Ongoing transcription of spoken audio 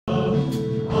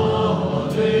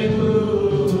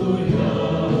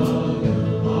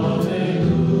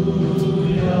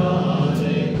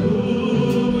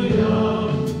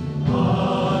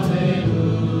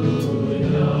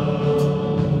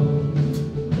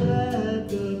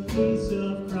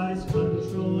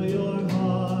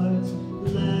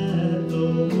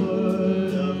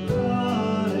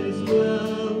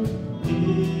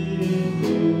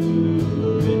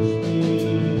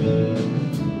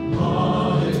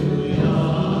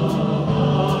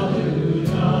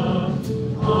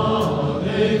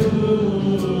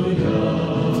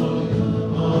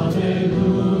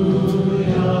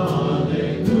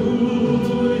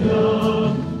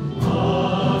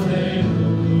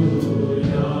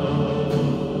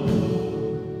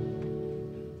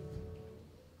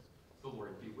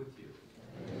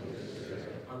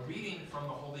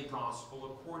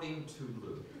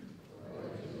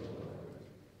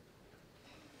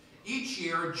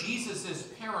year, Jesus'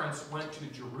 parents went to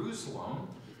Jerusalem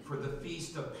for the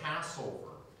feast of Passover.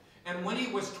 And when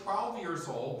he was 12 years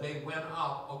old, they went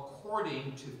up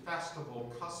according to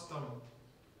festival custom.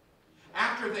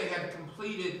 After they had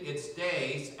completed its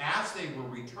days, as they were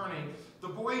returning, the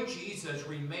boy Jesus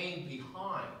remained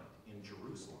behind in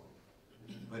Jerusalem.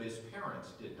 But his parents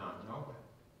did not know it.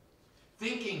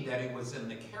 Thinking that he was in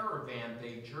the caravan,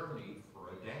 they journeyed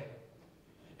for a day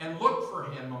and looked for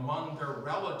him among their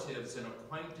relatives and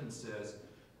acquaintances,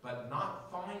 but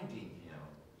not finding him,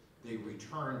 they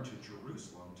returned to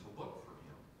Jerusalem to look for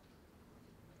him.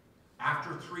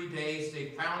 After 3 days, they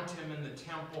found him in the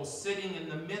temple, sitting in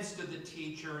the midst of the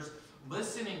teachers,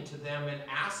 listening to them and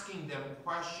asking them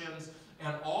questions,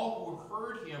 and all who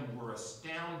heard him were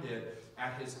astounded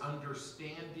at his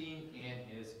understanding and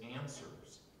his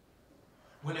answers.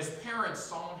 When his parents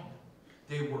saw him,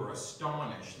 they were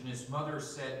astonished, and his mother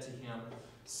said to him,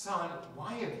 "Son,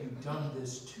 why have you done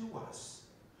this to us?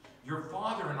 Your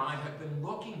father and I have been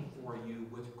looking for you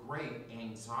with great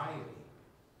anxiety."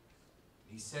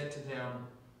 He said to them,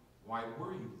 "Why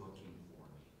were you looking for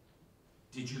me?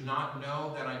 Did you not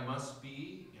know that I must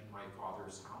be in my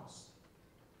Father's house?"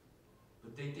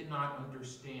 But they did not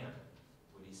understand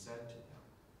what he said to them.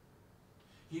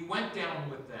 He went down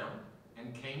with them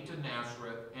and came to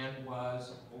Nazareth and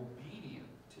was obedient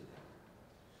to them.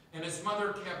 And his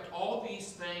mother kept all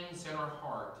these things in her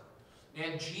heart.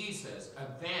 And Jesus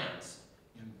advanced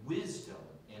in wisdom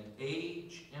and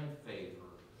age and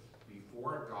favor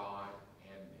before God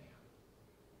and man.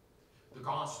 The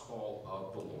Gospel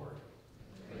of the Lord.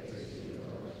 Praise to you,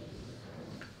 Lord.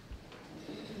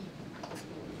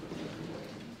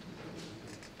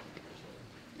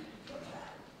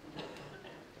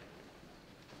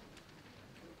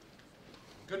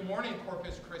 Good morning,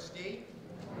 Corpus Christi.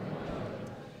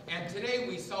 And today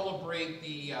we celebrate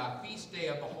the feast day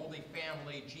of the Holy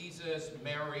Family, Jesus,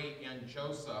 Mary, and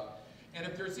Joseph. And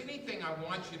if there's anything I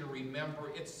want you to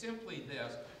remember, it's simply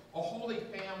this: a holy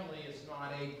family is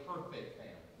not a perfect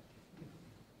family.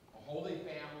 A holy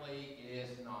family is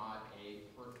not a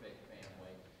perfect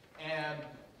family. And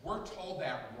we're told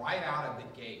that right out of the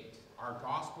gate. Our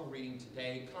gospel reading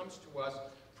today comes to us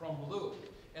from Luke.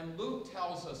 And Luke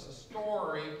tells us a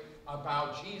story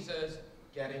about Jesus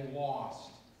getting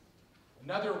lost. In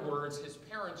other words, his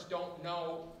parents don't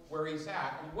know where he's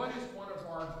at. And what is one of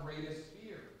our greatest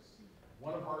fears?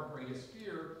 One of our greatest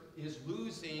fears is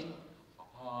losing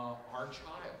our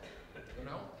child. You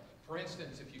know? For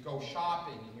instance, if you go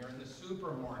shopping and you're in the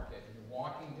supermarket and you're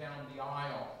walking down the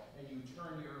aisle and you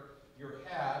turn your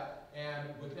head,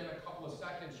 and within a couple of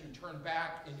seconds you turn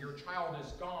back and your child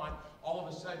is gone, all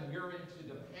of a sudden you're into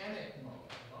the panic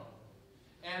mode.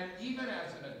 And even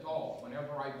as an adult,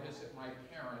 whenever I visit my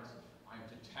parents, I'm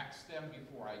to text them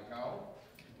before I go,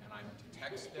 and I'm to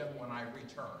text them when I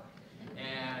return.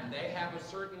 And they have a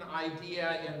certain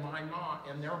idea in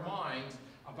their minds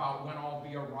about when I'll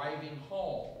be arriving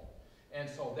home. And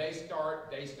so they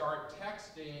start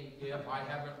texting if I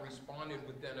haven't responded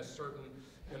within a certain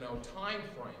time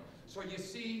frame. So you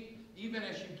see, even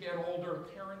as you get older,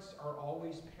 parents are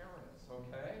always parents,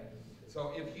 okay?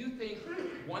 So if you think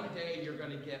one day you're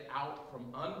going to get out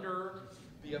from under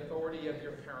the authority of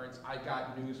your parents, I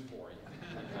got news for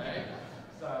you, okay?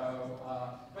 So,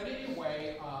 but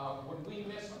anyway,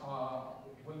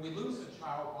 when we lose a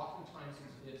child, oftentimes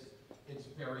it's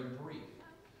very brief.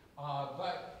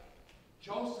 But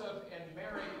Joseph and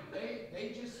Mary,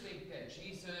 they just think that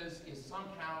Jesus is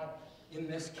somehow in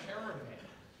this caravan.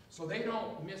 So they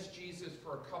don't miss Jesus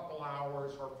for a couple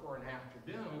hours or for an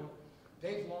afternoon.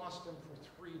 They've lost him for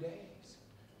 3 days.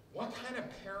 What kind of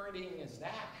parenting is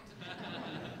that?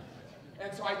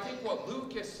 And so I think what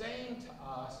Luke is saying to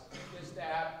us is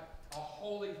that a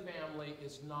holy family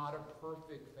is not a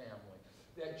perfect family.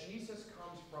 That Jesus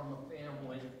comes from a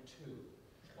family too,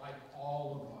 like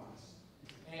all of us.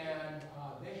 And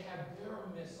they had their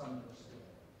misunderstandings.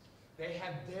 They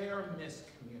had their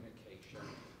miscommunication.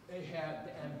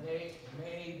 They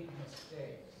made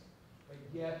mistakes. But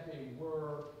yet they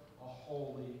were a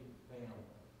holy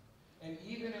family. And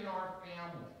even in our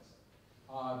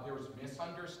families, there's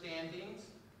misunderstandings,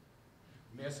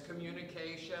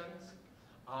 miscommunications,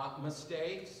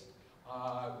 mistakes.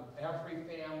 Every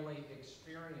family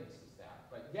experiences that.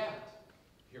 But yet,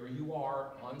 here you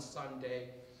are on Sunday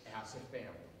as a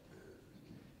family.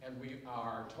 And we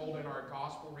are told in our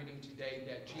gospel reading today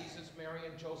that Jesus, Mary,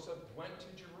 and Joseph went to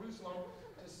Jerusalem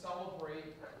to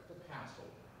celebrate the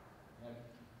Passover. And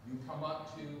you come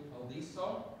up to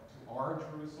Aliso, to our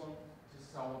Jerusalem, to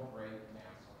celebrate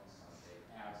Mass on Sunday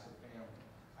as a family,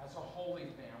 as a holy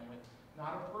family,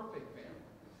 not a perfect family.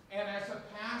 And as a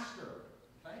pastor,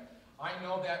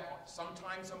 know that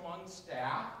sometimes among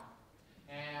staff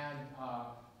and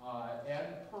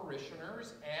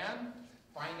parishioners and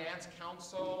finance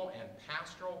council and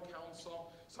pastoral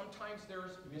council, sometimes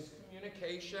there's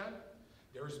miscommunication,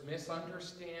 there's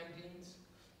misunderstandings,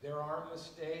 there are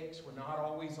mistakes, we're not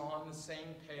always on the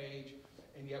same page,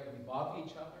 and yet we love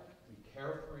each other, we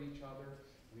care for each other,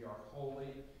 we are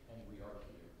holy, and we are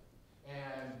here.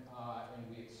 And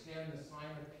we extend the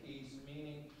sign of peace,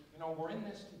 meaning, you know, we're in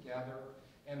this together,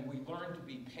 and we learn to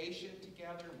be patient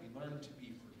together, we learn to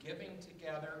be forgiving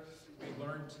together, we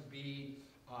learn to be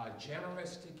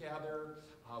generous together,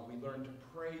 we learn to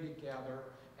pray together,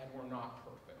 and we're not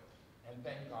perfect. And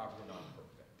thank God we're not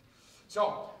perfect.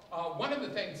 So, one of the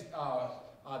things,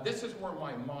 this is where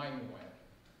my mind went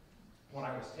when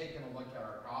I was taking a look at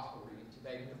our gospel reading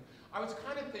today. I was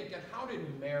kind of thinking, how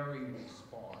did Mary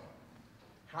respond?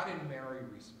 How did Mary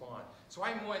respond? So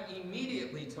I went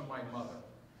immediately to my mother,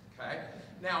 okay?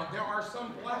 Now, there are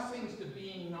some blessings to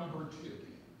being number two,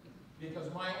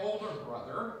 because my older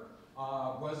brother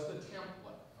was the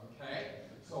template, okay?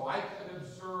 So I could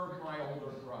observe my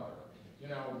older brother, you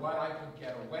know, what I could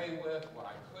get away with, what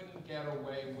I couldn't get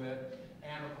away with,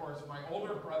 and of course my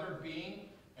older brother being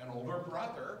an older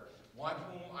brother, one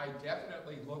whom I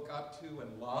definitely look up to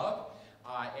and love,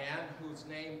 and whose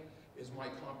name is my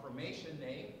confirmation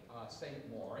name, St.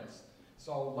 Lawrence.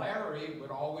 So Larry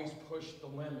would always push the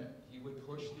limit. He would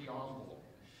push the envelope.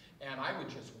 And I would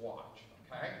just watch,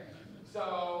 okay?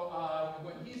 So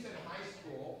when he's in high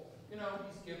school, you know,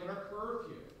 he's given a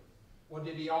curfew. Well,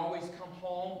 did he always come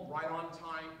home right on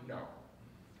time? No.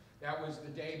 That was the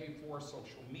day before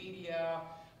social media.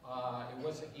 It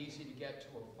wasn't easy to get to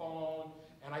a phone.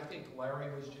 And I think Larry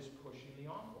was just pushing the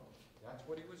envelope. That's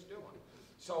what he was doing.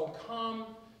 So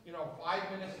come, you know,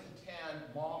 5 minutes to 10,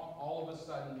 Mom all of a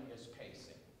sudden is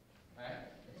pacing. Okay?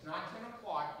 It's not 10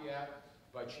 o'clock yet,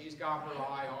 but she's got her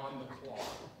eye on the clock.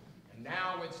 And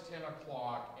now it's 10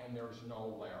 o'clock and there's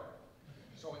no Larry.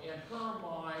 So in her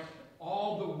mind,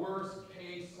 all the worst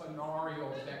case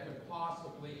scenarios that could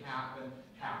possibly happen,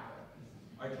 happen.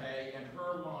 Okay? In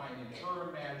her mind, in her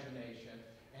imagination,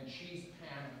 and she's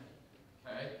panicking.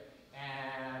 Okay?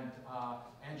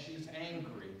 And she's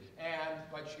angry,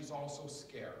 but she's also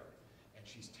scared, and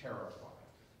she's terrified.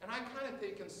 And I kind of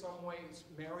think in some ways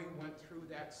Mary went through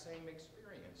that same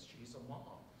experience. She's a mom.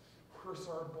 Here's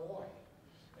our boy,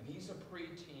 and he's a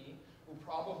preteen who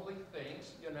probably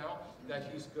thinks, you know, that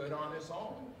he's good on his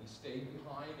own. He stayed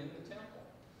behind in the temple.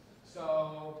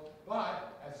 So,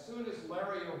 but as soon as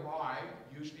Larry arrived,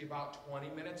 usually about 20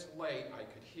 minutes late, I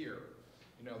could hear,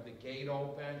 you know, the gate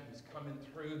open, he's coming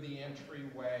through the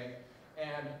entryway,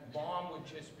 and Mom would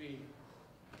just be,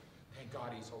 thank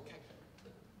God he's okay.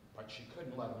 But she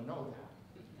couldn't let him know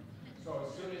that. So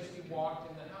as soon as he walked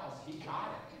in the house, he got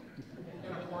it.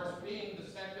 And of course, being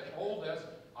the second oldest,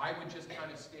 I would just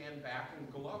kind of stand back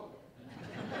and gloat.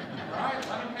 All right,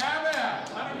 let him have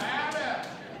it. Let him have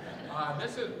it.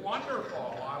 This is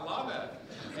wonderful. I love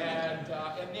it.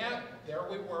 And yet, there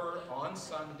we were on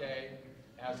Sunday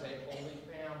as a holy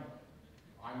family.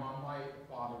 I'm on my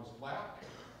father's left.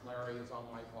 Larry is on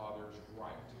my father's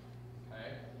right.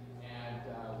 Okay? And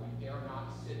we dare not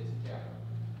sit together.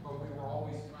 But we were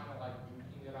always kind of like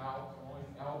duking it out, going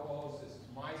elbows. This is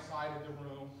my side of the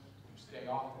room. You stay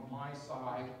off of my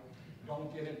side.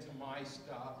 Don't get into my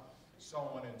stuff. So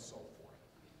on and so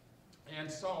forth. And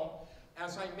so,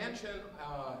 as I mentioned,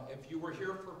 if you were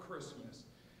here for Christmas,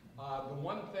 the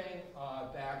one thing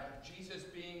that Jesus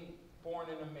being born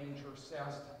in a manger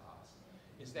says to us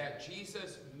is that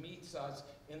Jesus meets us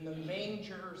in the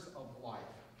mangers of life,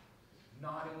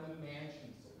 not in the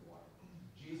mansions of life.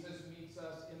 Jesus meets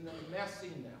us in the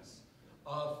messiness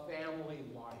of family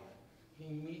life.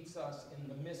 He meets us in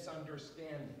the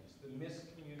misunderstandings, the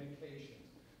miscommunications,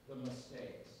 the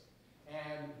mistakes.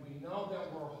 And we know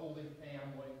that we're a holy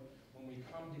family when we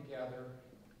come together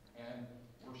and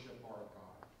worship our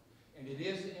God. And it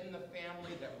is in the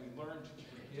family that we learn to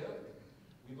forgive,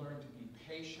 we learn to be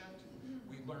patient,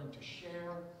 we learn to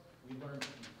share, we learn to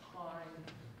be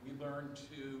kind, we learn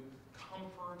to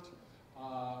comfort,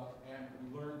 and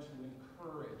we learn to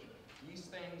encourage. These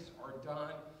things are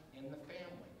done in the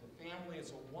family. The family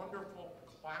is a wonderful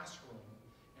classroom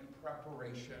and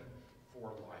preparation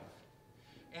for life.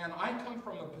 And I come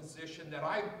from a position that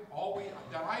I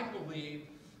believe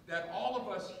that all of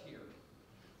us here,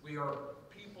 we are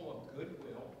people of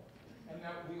goodwill, and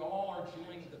that we all are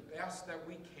doing the best that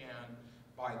we can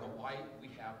by the light we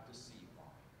have to see by.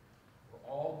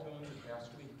 We're all doing the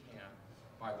best we can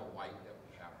by the light that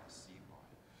we have to see by.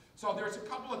 So there's a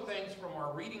couple of things from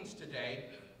our readings today.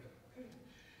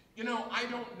 You know, I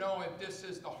don't know if this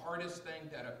is the hardest thing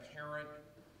that a parent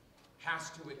has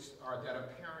to, or that a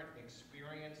parent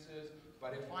experiences,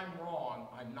 but if I'm wrong,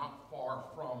 I'm not far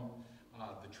from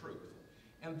the truth.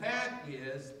 And that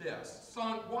is this: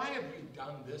 son, why have you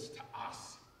done this to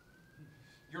us?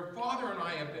 Your father and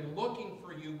I have been looking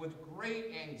for you with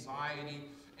great anxiety.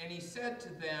 And he said to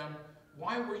them,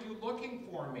 why were you looking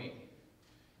for me?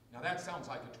 Now that sounds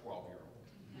like a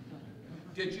 12-year-old.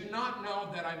 Did you not know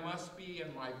that I must be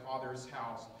in my father's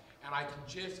house? And I can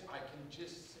just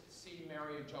see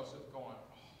Mary and Joseph going,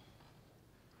 oh,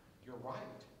 you're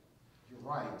right. You're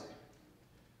right.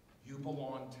 You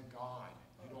belong to God.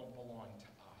 You don't belong to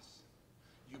us.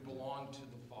 You belong to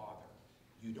the Father.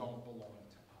 You don't belong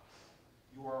to us.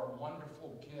 You are a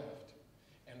wonderful gift.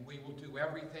 And we will do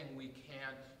everything we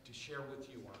can to share with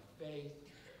you our faith.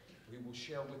 We will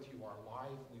share with you our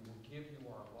life. We will give you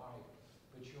our life.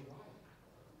 But you're right.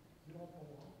 You don't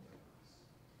belong to us.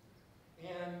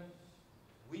 And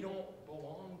we don't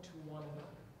belong to one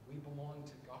another. We belong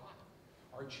to God.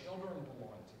 Our children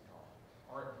belong to God.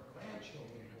 Our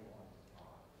grandchildren belong to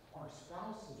God. Our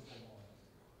spouses belong to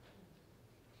God.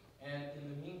 And in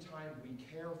the meantime, we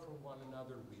care for one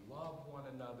another. We love one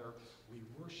another. We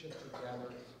worship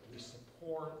together. We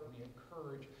support. We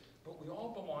encourage. But we all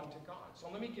belong to God. So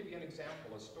let me give you an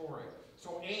example, a story.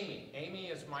 So Amy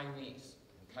is my niece,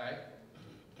 okay?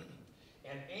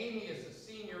 And Amy is a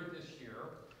senior this year.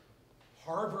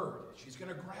 Harvard. She's going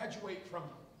to graduate from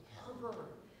Harvard.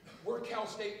 We're Cal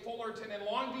State Fullerton and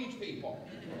Long Beach people.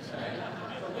 Okay?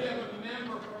 So we have a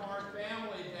member from our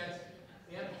family that's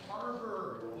in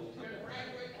Harvard. She's going to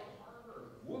graduate from Harvard.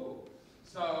 Woo!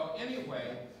 So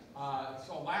anyway,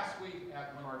 so last week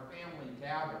when our family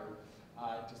gathered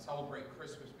to celebrate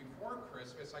Christmas before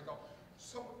Christmas, I go,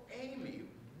 so Amy,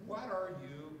 what are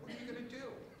you going to do?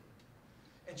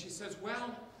 And she says,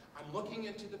 well, I'm looking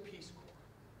into the Peace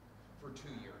Corps for 2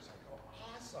 years. I go,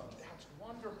 awesome, that's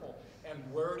wonderful. And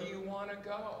where do you want to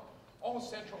go? Oh,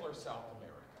 Central or South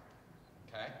America,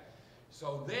 okay?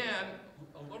 So then,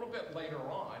 a little bit later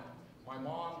on, my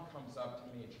mom comes up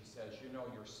to me and she says, you know,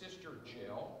 your sister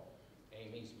Jill,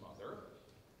 Amy's mother,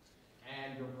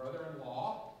 and your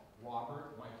brother-in-law,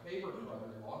 Robert, my favorite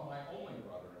brother-in-law, my only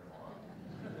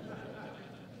brother-in-law,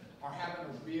 are having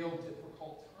a real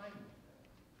difficult time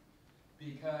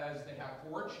because they have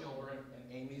 4 children and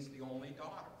Amy's the only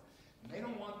daughter. And they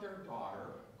don't want their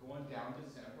daughter going down to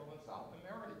Central and South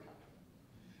America.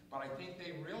 But I think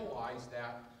they realize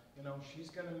that, you know, she's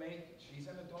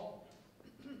an adult.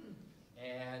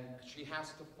 And she has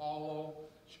to follow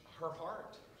her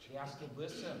heart. She has to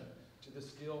listen to the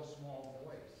still small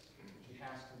voice. She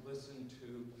has to listen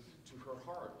to her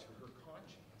heart, to her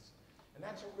conscience. And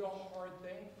that's a real hard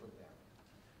thing for them.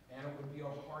 And it would be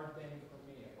a hard thing for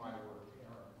me if I were a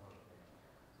parent or a family.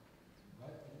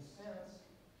 But in a sense,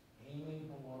 Amy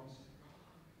belongs to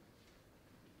God.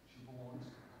 She belongs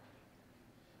to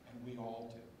God. And we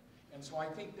all do. And so I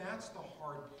think that's the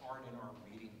hard part in our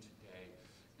reading today,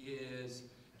 is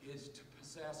to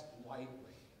possess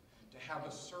lightly, to have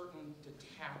a certain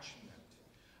detachment,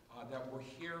 that we're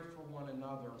here for one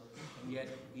another, and yet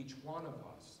each one of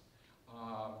us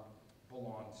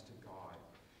belongs to God.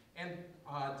 And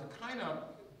to kind of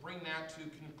bring that to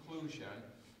conclusion,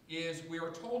 is we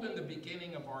are told in the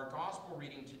beginning of our gospel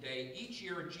reading today, each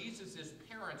year Jesus'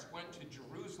 parents went to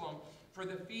Jerusalem for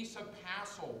the Feast of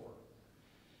Passover.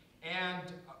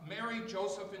 And Mary,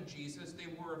 Joseph, and Jesus, they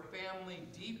were a family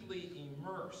deeply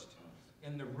immersed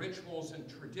in the rituals and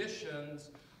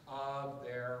traditions of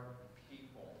their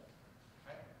people.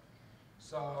 Okay?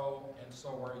 So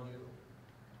are you.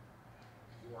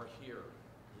 You are here,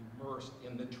 immersed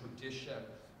in the tradition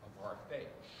of our faith.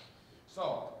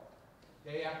 So,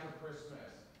 day after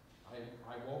Christmas,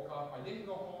 I woke up. I didn't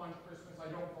go home on Christmas. I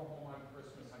don't go home on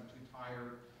Christmas. I'm too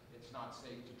tired. It's not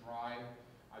safe to drive.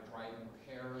 I drive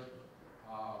impaired.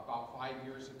 About 5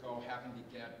 years ago, having to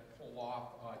pull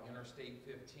off Interstate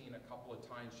 15 a couple of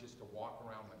times just to walk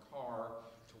around the car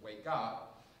to wake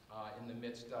up in the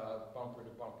midst of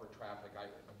bumper-to-bumper traffic.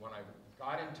 When I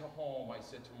got into home, I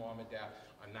said to Mom and Dad,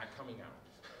 I'm not coming out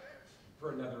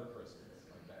for another Christmas,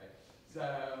 okay? So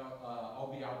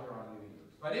I'll be out there on New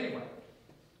Year's. But anyway,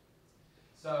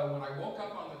 so when I woke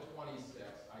up on the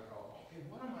 26th, I go, okay,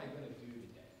 what am I going to do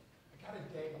today? I got a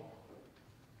day off.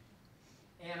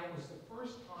 And it was the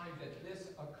first time that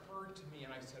this occurred to me,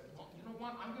 and I said, well, you know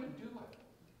what, I'm going to do it.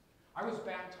 I was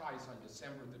baptized on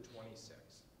December the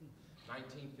 26th,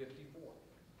 1954.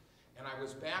 And I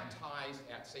was baptized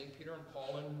at St. Peter and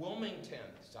Paul in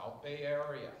Wilmington, South Bay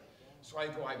area. So I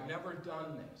go, I've never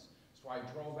done this. So I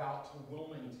drove out to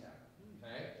Wilmington,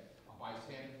 okay, by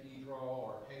Santa Fe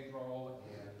Pedro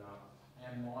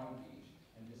and Long Beach,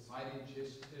 and decided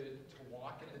just to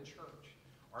walk in the church.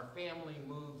 Our family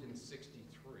moved in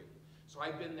 '63. So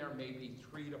I've been there maybe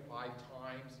 3 to 5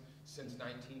 times since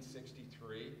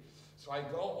 1963. So I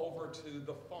go over to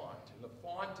the font, and the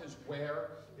font is where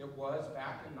it was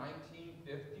back in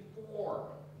 1954,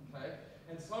 okay?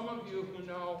 And some of you who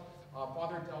know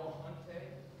Father Delahunty,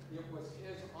 it was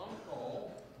his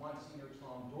uncle, Monsignor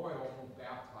Tom Doyle, who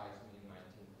baptized me in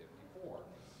 1954.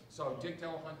 So Dick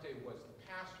Delahunty was the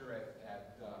pastor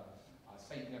at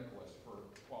St. Nicholas for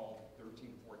 12,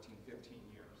 13, 14, 15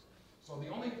 years. So the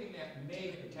only thing that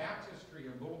made the baptistry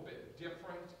a little bit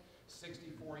different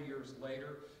 64 years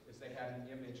later is they had an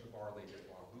image of Our Lady of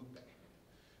Guadalupe.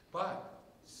 But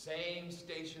same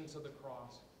Stations of the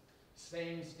Cross,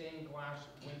 same stained glass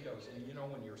windows. And you know,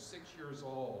 when you're 6 years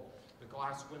old, the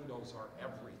glass windows are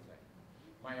everything.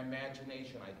 My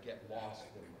imagination, I'd get lost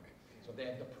in them. So they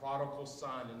had the prodigal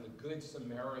son and the good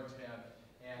Samaritan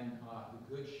and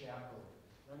the good shepherd.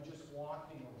 And I'm just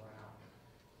walking around,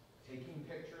 taking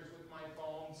pictures with my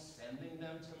phone, sending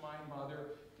them to my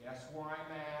mother. Guess where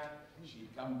I'm at?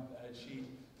 She'd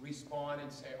respond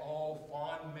and say, oh,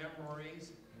 fond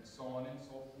memories, and so on and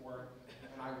so forth.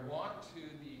 And I walked to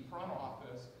the front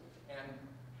office and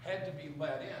had to be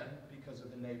let in because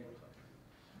of the neighborhood.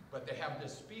 But they have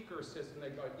this speaker system. They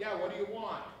go, yeah, what do you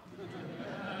want?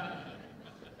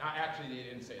 Now, actually, they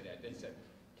didn't say that. They said,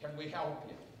 can we help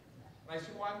you? And I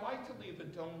said, well, I'd like to leave a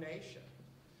donation.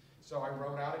 So I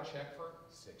wrote out a check for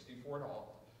 $64,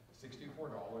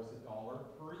 $1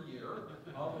 per year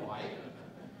of life.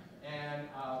 And,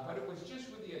 but it was just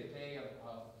really a day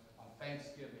of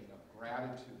thanksgiving, of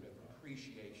gratitude, of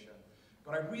appreciation.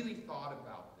 But I really thought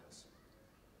about this.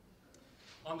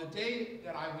 On the day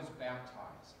that I was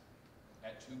baptized,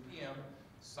 at 2 p.m.,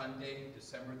 Sunday,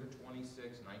 December the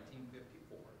 26th,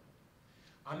 1954,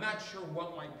 I'm not sure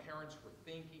what my parents were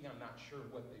thinking, I'm not sure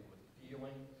what they were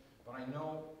feeling, but I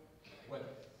know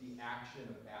what the action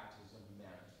of baptism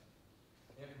meant.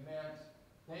 It meant,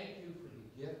 thank you for the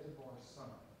gift of our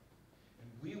son, and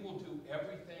we will do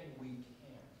everything we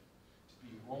can to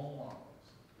be role models.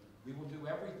 We will do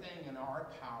everything in our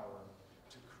power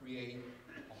to create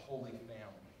a holy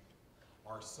family.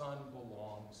 Our son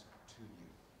belongs to you,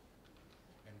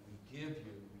 and we give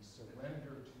you, we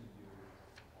surrender to you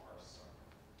our son.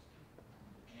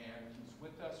 And he's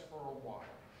with us for a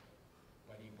while,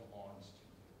 but he belongs to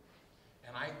you.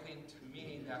 And I think, to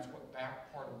me, that's what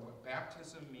part of what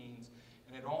baptism means,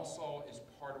 and it also is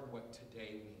part of what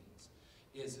today means,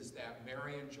 is that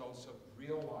Mary and Joseph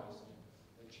realizing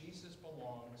that Jesus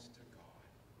belongs to God,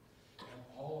 and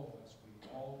all of us, we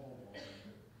all belong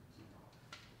to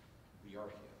God. We are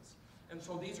his. And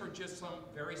so these are just some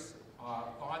very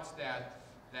thoughts that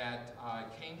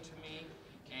came to me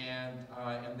and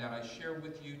that I share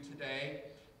with you today.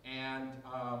 And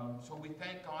so we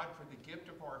thank God for the gift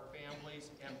of our families.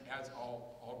 And as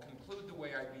I'll conclude the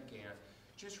way I began,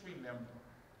 just remember,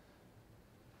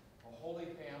 a holy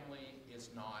family is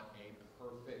not a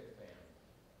perfect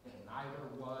family. Neither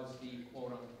was the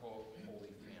quote-unquote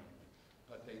holy family.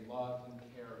 But they loved and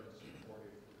cared and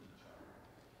supported for each other.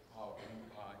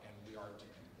 And we are to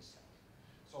do the same.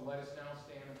 So let us now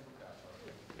stand and profess our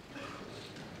faith.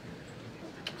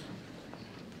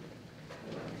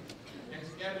 And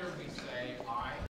together we say, I